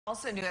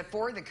Also new at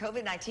 4, the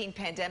COVID-19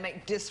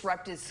 pandemic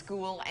disrupted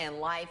school and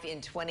life in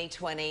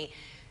 2020.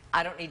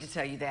 I don't need to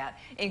tell you that,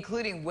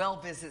 including well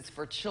visits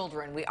for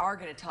children. We are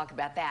going to talk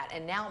about that.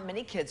 And now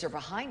many kids are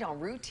behind on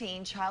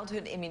routine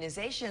childhood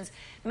immunizations.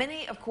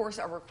 Many, of course,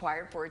 are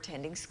required for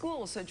attending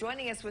school. So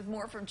joining us with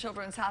more from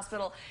Children's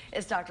Hospital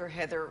is Dr.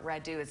 Heather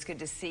Radu. It's good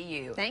to see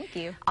you. Thank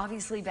you.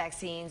 Obviously,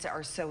 vaccines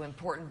are so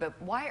important,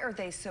 but why are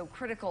they so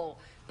critical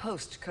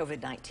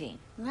post-COVID-19?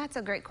 That's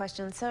a great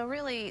question. So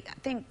really, I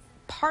think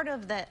part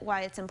of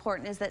why it's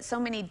important is that so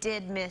many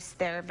did miss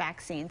their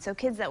vaccine. So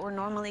kids that were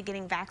normally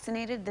getting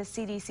vaccinated, the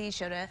CDC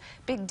showed a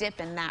big dip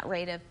in that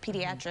rate of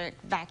pediatric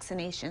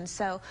vaccination.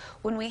 So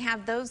when we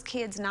have those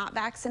kids not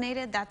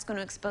vaccinated, that's going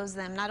to expose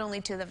them not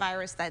only to the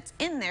virus that's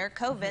in there,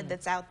 COVID,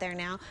 that's out there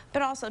now,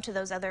 but also to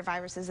those other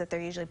viruses that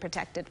they're usually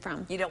protected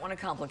from. You don't want to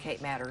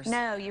complicate matters.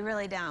 No, you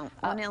really don't.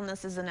 One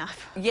illness is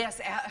enough. Yes,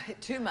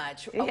 too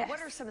much. Yes. What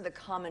are some of the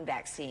common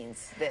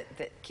vaccines that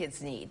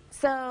kids need?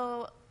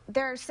 So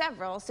there are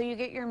several. So you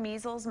get your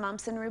measles,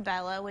 mumps, and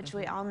rubella, which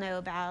we all know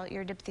about,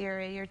 your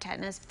diphtheria, your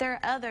tetanus. But there are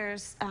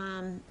others,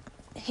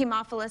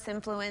 Haemophilus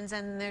influenza,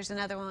 and there's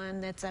another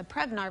one that's a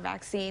Prevnar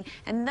vaccine.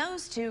 And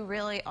those two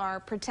really are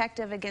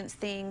protective against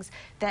things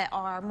that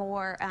are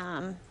more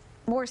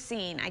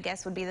seen, I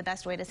guess would be the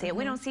best way to say it.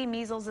 We don't see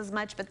measles as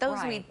much, but those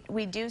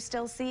we do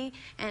still see.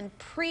 And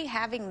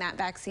pre-having that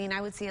vaccine, I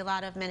would see a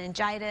lot of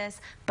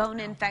meningitis, bone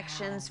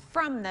infections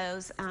from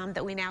those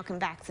that we now can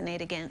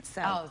vaccinate against.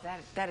 So.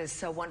 That is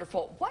so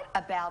wonderful. What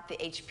about the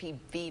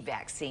HPV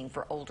vaccine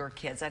for older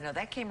kids? I know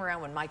that came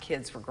around when my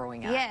kids were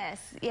growing up.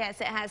 Yes,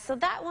 it has. So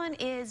that one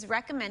is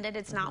recommended.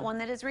 It's not one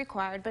that is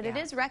required, but it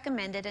is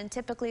recommended, and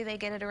typically they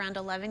get it around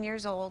 11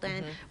 years old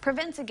and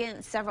prevents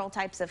against several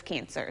types of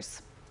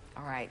cancers.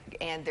 All right,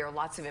 and there are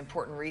lots of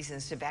important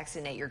reasons to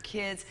vaccinate your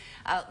kids.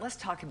 Let's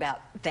talk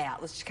about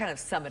that. Let's just kind of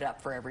sum it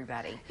up for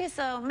everybody. Yeah,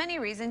 so many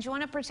reasons. You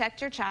want to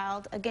protect your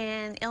child.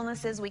 Again,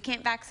 illnesses we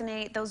can't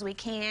vaccinate, those we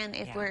can.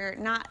 If we're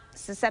not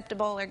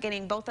susceptible or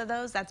getting both of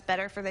those, that's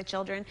better for the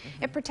children.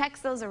 It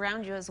protects those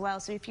around you as well.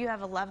 So if you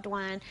have a loved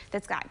one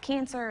that's got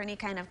cancer or any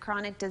kind of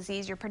chronic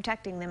disease, you're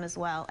protecting them as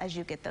well as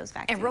you get those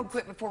vaccines. And real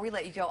quick, before we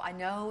let you go, I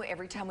know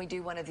every time we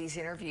do one of these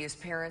interviews,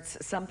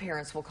 some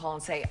parents will call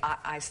and say,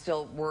 I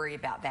still worry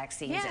about vaccines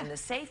and the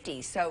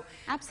safety. So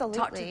absolutely,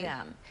 talk to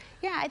them.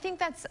 Yeah, I think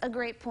that's a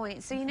great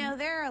point. So, you know,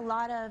 there are a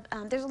lot of,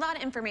 there's a lot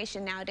of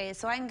information nowadays.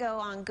 So I can go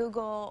on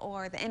Google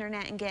or the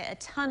internet and get a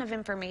ton of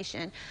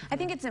information. I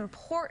think it's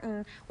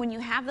important when you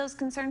have those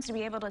concerns to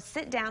be able to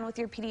sit down with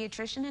your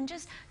pediatrician and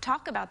just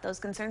talk about those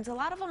concerns. A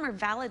lot of them are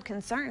valid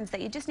concerns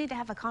that you just need to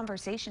have a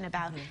conversation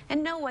about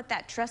and know what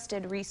that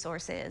trusted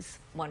resource is.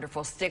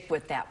 Wonderful. Stick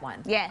with that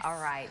one. Yes.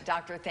 All right.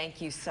 Doctor,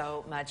 thank you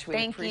so much.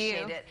 We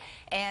appreciate it.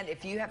 And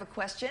if you have a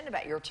question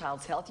about your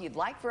child's health you'd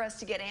like for us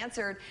to get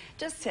answered,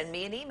 just send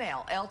me an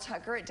email.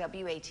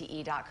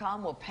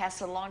 ltucker@wate.com. We'll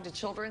pass it along to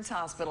Children's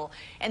Hospital.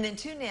 And then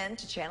tune in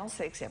to Channel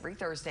 6 every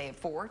Thursday at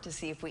 4 to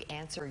see if we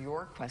answer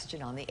your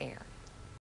question on the air.